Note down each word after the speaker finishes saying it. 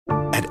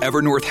At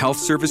Evernorth Health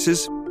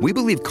Services, we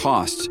believe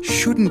costs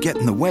shouldn't get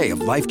in the way of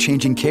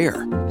life-changing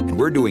care, and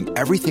we're doing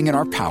everything in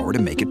our power to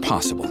make it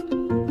possible.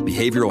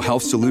 Behavioral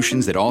health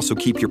solutions that also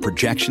keep your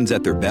projections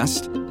at their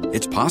best?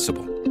 It's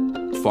possible.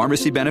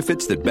 Pharmacy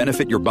benefits that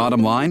benefit your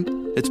bottom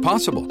line? It's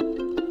possible.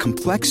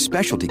 Complex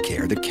specialty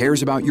care that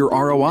cares about your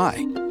ROI?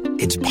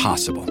 It's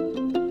possible.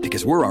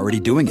 Because we're already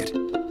doing it.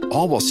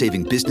 All while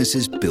saving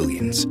businesses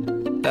billions.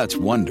 That's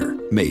Wonder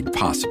made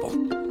possible.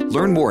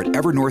 Learn more at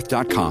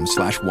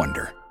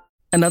evernorth.com/wonder.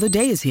 Another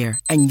day is here,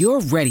 and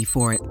you're ready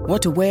for it.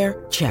 What to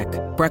wear? Check.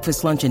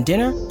 Breakfast, lunch, and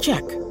dinner?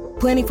 Check.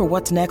 Planning for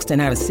what's next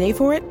and how to save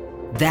for it?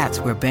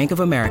 That's where Bank of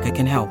America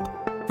can help.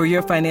 For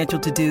your financial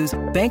to-dos,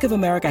 Bank of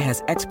America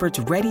has experts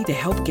ready to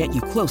help get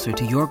you closer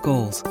to your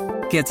goals.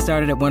 Get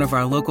started at one of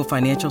our local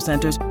financial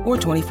centers or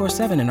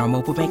 24/7 in our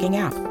mobile banking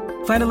app.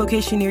 Find a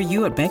location near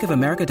you at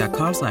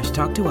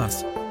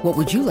bankofamerica.com/talktous. What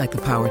would you like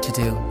the power to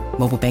do?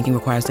 Mobile banking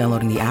requires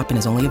downloading the app and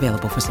is only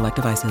available for select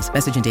devices.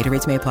 Message and data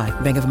rates may apply.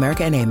 Bank of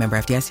America N.A., member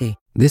FDIC.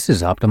 This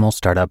is Optimal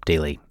Startup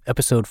Daily,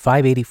 episode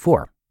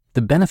 584,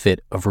 The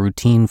Benefit of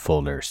Routine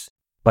Folders,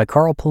 by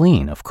Carl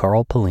Pullein of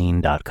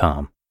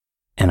carlpullein.com.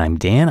 And I'm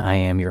Dan, I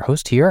am your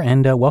host here,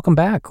 and welcome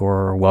back,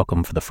 or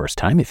welcome for the first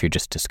time if you're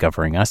just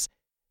discovering us.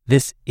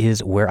 This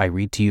is where I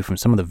read to you from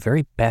some of the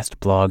very best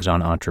blogs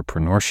on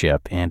entrepreneurship,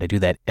 and I do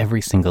that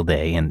every single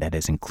day, and that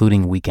is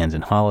including weekends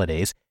and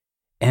holidays.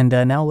 And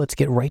now let's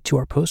get right to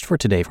our post for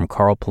today from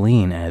Carl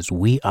Pullein as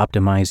we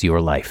optimize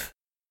your life.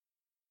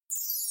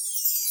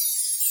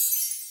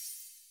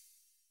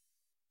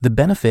 The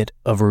Benefit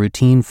of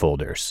Routine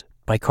Folders,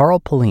 by Carl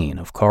Pullein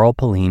of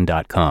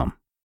carlpullein.com.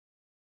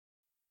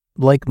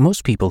 Like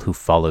most people who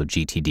follow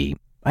GTD,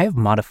 I have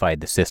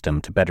modified the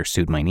system to better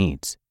suit my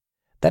needs.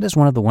 That is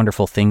one of the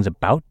wonderful things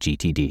about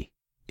GTD.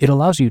 It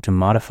allows you to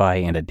modify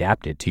and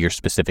adapt it to your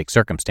specific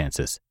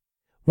circumstances.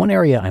 One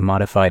area I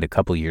modified a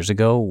couple years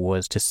ago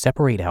was to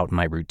separate out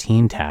my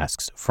routine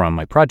tasks from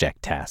my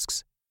project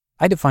tasks.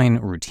 I define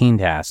routine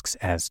tasks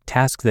as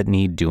tasks that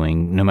need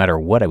doing no matter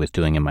what I was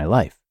doing in my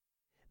life.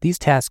 These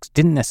tasks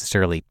didn't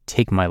necessarily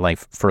take my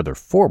life further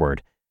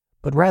forward,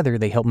 but rather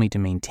they help me to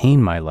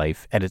maintain my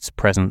life at its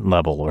present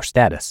level or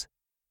status.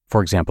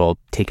 For example,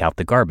 take out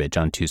the garbage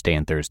on Tuesday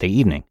and Thursday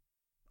evening.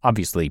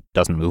 Obviously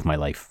doesn't move my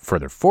life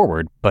further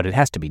forward, but it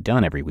has to be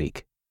done every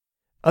week.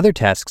 Other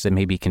tasks that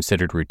may be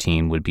considered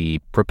routine would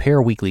be prepare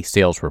a weekly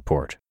sales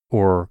report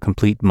or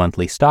complete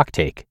monthly stock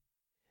take.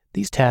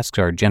 These tasks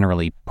are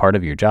generally part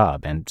of your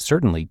job and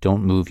certainly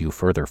don't move you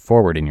further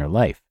forward in your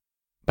life.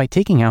 By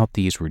taking out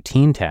these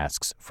routine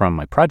tasks from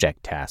my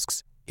project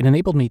tasks, it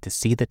enabled me to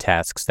see the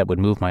tasks that would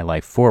move my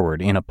life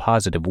forward in a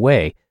positive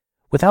way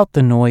without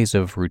the noise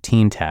of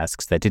routine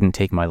tasks that didn't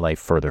take my life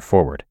further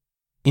forward.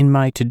 In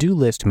my to-do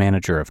list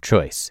manager of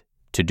choice,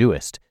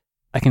 Todoist,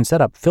 I can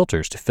set up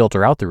filters to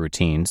filter out the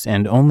routines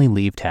and only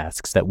leave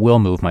tasks that will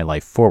move my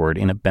life forward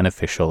in a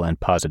beneficial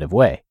and positive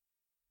way.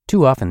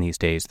 Too often these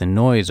days, the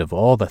noise of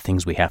all the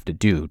things we have to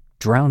do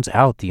drowns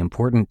out the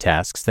important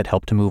tasks that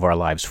help to move our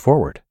lives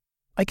forward.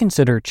 I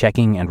consider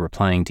checking and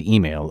replying to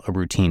email a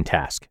routine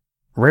task.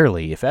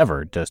 Rarely, if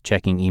ever, does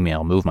checking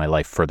email move my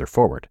life further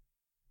forward.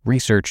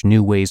 Research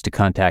new ways to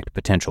contact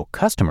potential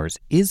customers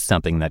is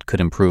something that could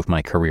improve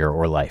my career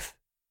or life.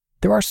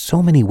 There are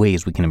so many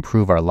ways we can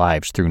improve our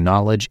lives through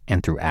knowledge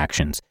and through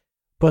actions,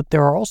 but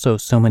there are also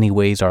so many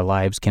ways our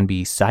lives can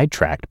be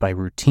sidetracked by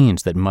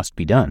routines that must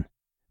be done.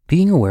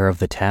 Being aware of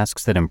the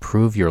tasks that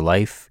improve your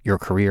life, your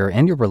career,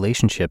 and your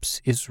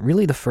relationships is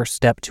really the first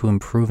step to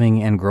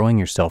improving and growing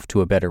yourself to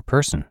a better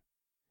person.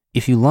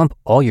 If you lump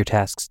all your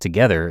tasks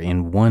together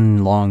in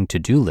one long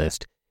to-do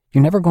list,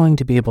 you're never going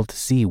to be able to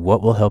see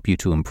what will help you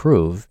to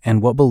improve and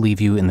what will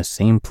leave you in the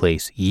same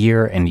place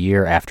year and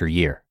year after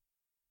year.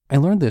 I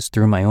learned this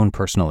through my own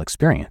personal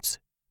experience.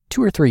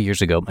 2 or 3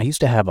 years ago, I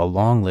used to have a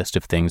long list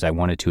of things I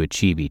wanted to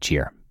achieve each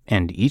year,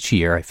 and each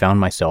year I found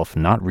myself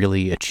not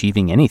really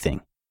achieving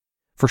anything.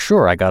 For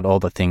sure, I got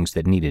all the things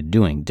that needed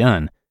doing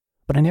done,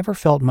 but I never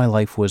felt my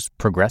life was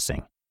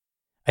progressing.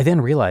 I then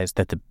realized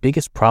that the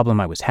biggest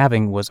problem I was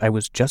having was I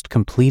was just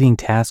completing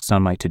tasks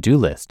on my to-do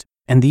list,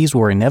 and these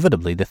were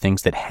inevitably the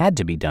things that had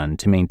to be done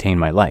to maintain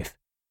my life.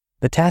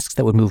 The tasks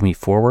that would move me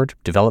forward,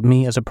 develop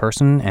me as a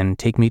person, and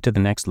take me to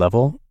the next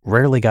level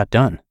rarely got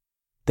done.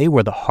 They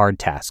were the hard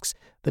tasks,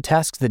 the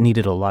tasks that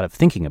needed a lot of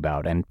thinking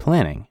about and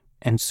planning,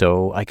 and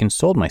so I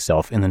consoled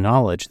myself in the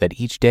knowledge that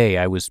each day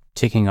I was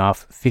ticking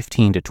off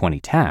 15 to 20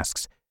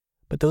 tasks,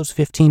 but those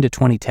 15 to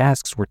 20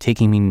 tasks were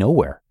taking me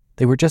nowhere.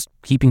 They were just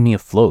keeping me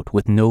afloat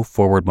with no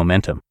forward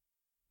momentum.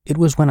 It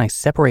was when I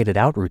separated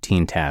out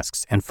routine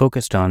tasks and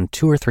focused on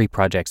 2 or 3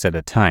 projects at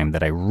a time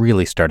that I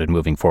really started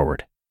moving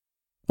forward.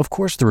 Of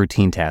course, the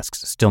routine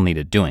tasks still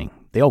needed doing.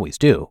 They always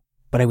do.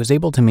 But I was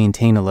able to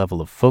maintain a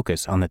level of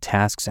focus on the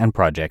tasks and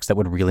projects that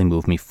would really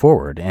move me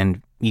forward,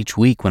 and each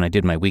week when I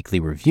did my weekly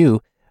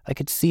review, I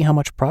could see how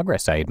much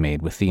progress I had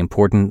made with the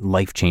important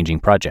life-changing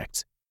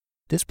projects.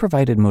 This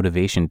provided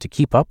motivation to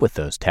keep up with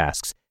those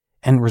tasks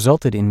and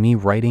resulted in me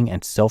writing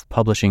and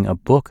self-publishing a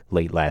book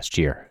late last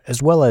year,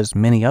 as well as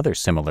many other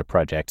similar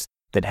projects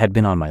that had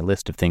been on my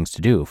list of things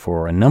to do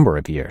for a number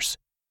of years.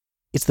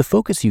 It's the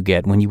focus you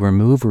get when you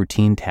remove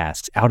routine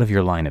tasks out of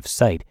your line of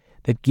sight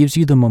that gives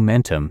you the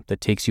momentum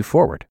that takes you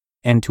forward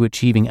and to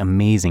achieving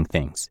amazing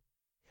things.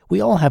 We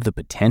all have the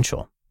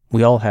potential.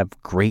 We all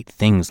have great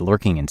things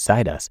lurking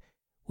inside us.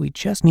 We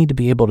just need to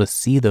be able to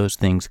see those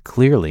things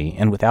clearly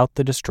and without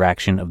the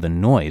distraction of the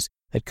noise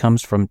that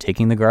comes from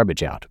taking the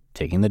garbage out,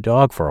 taking the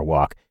dog for a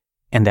walk,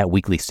 and that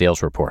weekly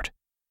sales report.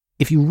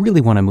 If you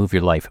really want to move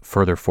your life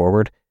further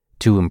forward,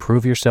 to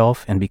improve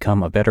yourself and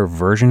become a better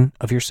version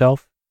of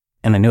yourself,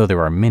 and I know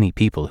there are many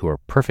people who are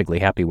perfectly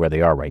happy where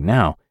they are right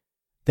now,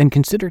 then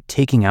consider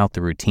taking out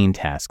the routine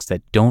tasks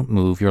that don't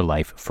move your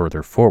life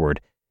further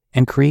forward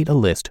and create a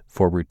list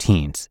for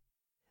routines.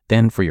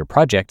 Then for your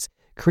projects,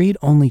 create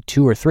only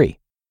 2 or 3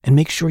 and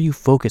make sure you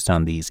focus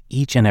on these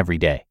each and every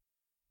day.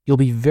 You'll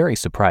be very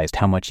surprised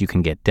how much you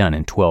can get done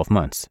in 12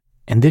 months,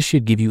 and this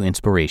should give you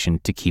inspiration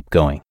to keep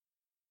going.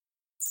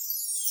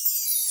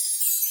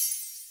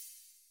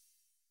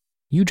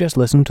 You just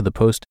listened to the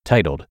post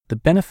titled The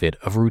Benefit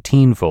of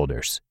Routine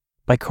Folders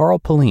by Carl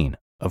Pullein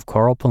of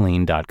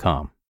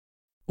carlpullein.com.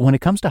 When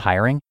it comes to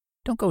hiring,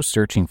 don't go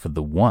searching for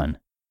the one.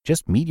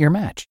 Just meet your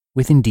match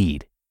with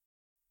Indeed.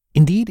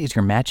 Indeed is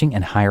your matching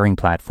and hiring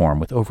platform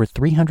with over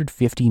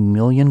 350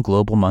 million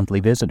global monthly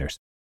visitors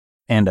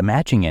and a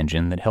matching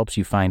engine that helps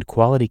you find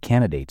quality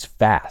candidates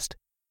fast.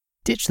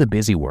 Ditch the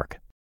busy work.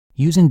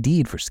 Use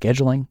Indeed for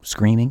scheduling,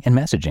 screening, and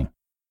messaging.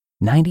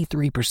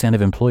 93%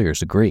 of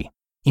employers agree.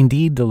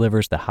 Indeed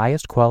delivers the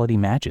highest quality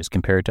matches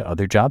compared to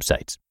other job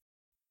sites.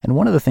 And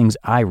one of the things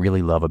I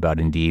really love about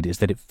Indeed is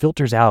that it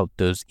filters out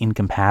those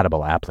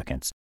incompatible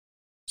applicants.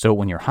 So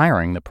when you're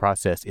hiring, the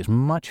process is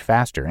much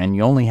faster and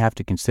you only have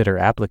to consider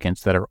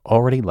applicants that are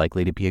already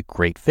likely to be a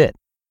great fit.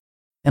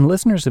 And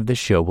listeners of this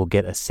show will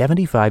get a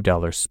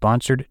 $75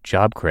 sponsored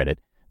job credit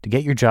to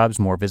get your jobs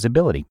more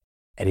visibility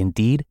at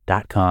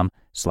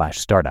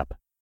Indeed.com/startup.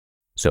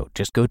 So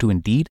just go to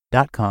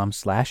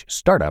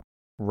Indeed.com/startup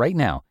right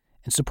now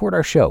and support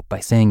our show by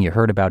saying you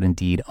heard about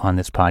Indeed on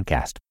this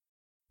podcast.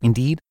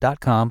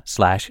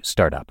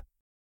 Indeed.com/startup.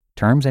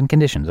 Terms and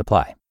conditions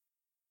apply.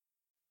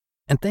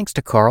 And thanks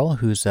to Carl,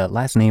 whose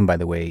last name, by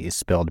the way, is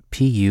spelled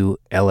Pullein,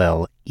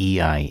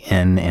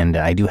 and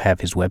I do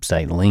have his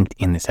website linked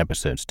in this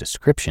episode's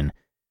description.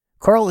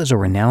 Carl is a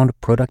renowned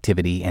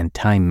productivity and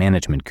time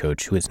management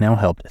coach who has now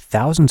helped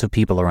thousands of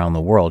people around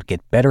the world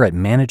get better at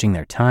managing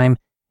their time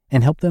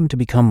and help them to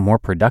become more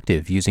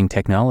productive using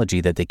technology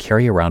that they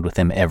carry around with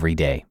them every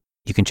day.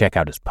 You can check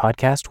out his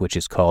podcast, which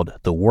is called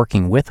The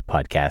Working With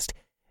Podcast,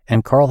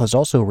 and Carl has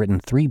also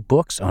written 3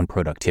 books on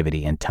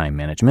productivity and time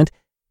management.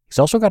 He's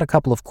also got a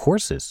couple of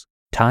courses,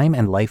 Time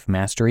and Life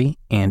Mastery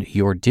and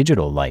Your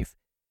Digital Life.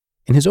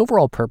 And his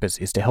overall purpose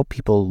is to help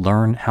people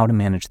learn how to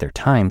manage their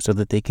time so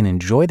that they can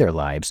enjoy their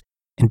lives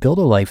and build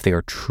a life they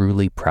are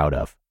truly proud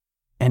of.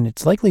 And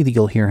it's likely that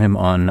you'll hear him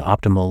on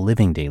Optimal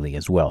Living Daily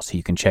as well, so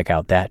you can check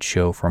out that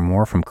show for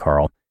more from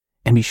Carl.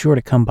 And be sure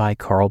to come by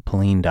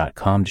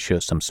carlpullein.com to show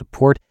some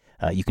support.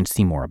 You can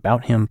see more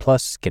about him,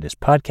 plus get his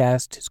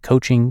podcast, his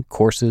coaching,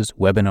 courses,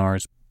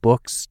 webinars,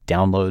 books,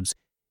 downloads,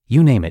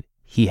 you name it,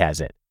 he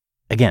has it.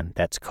 Again,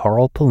 that's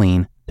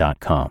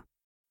carlpullein.com.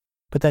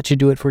 But that should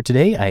do it for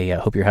today. I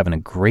hope you're having a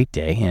great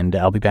day, and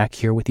I'll be back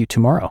here with you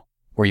tomorrow,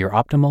 where your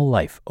optimal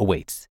life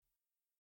awaits.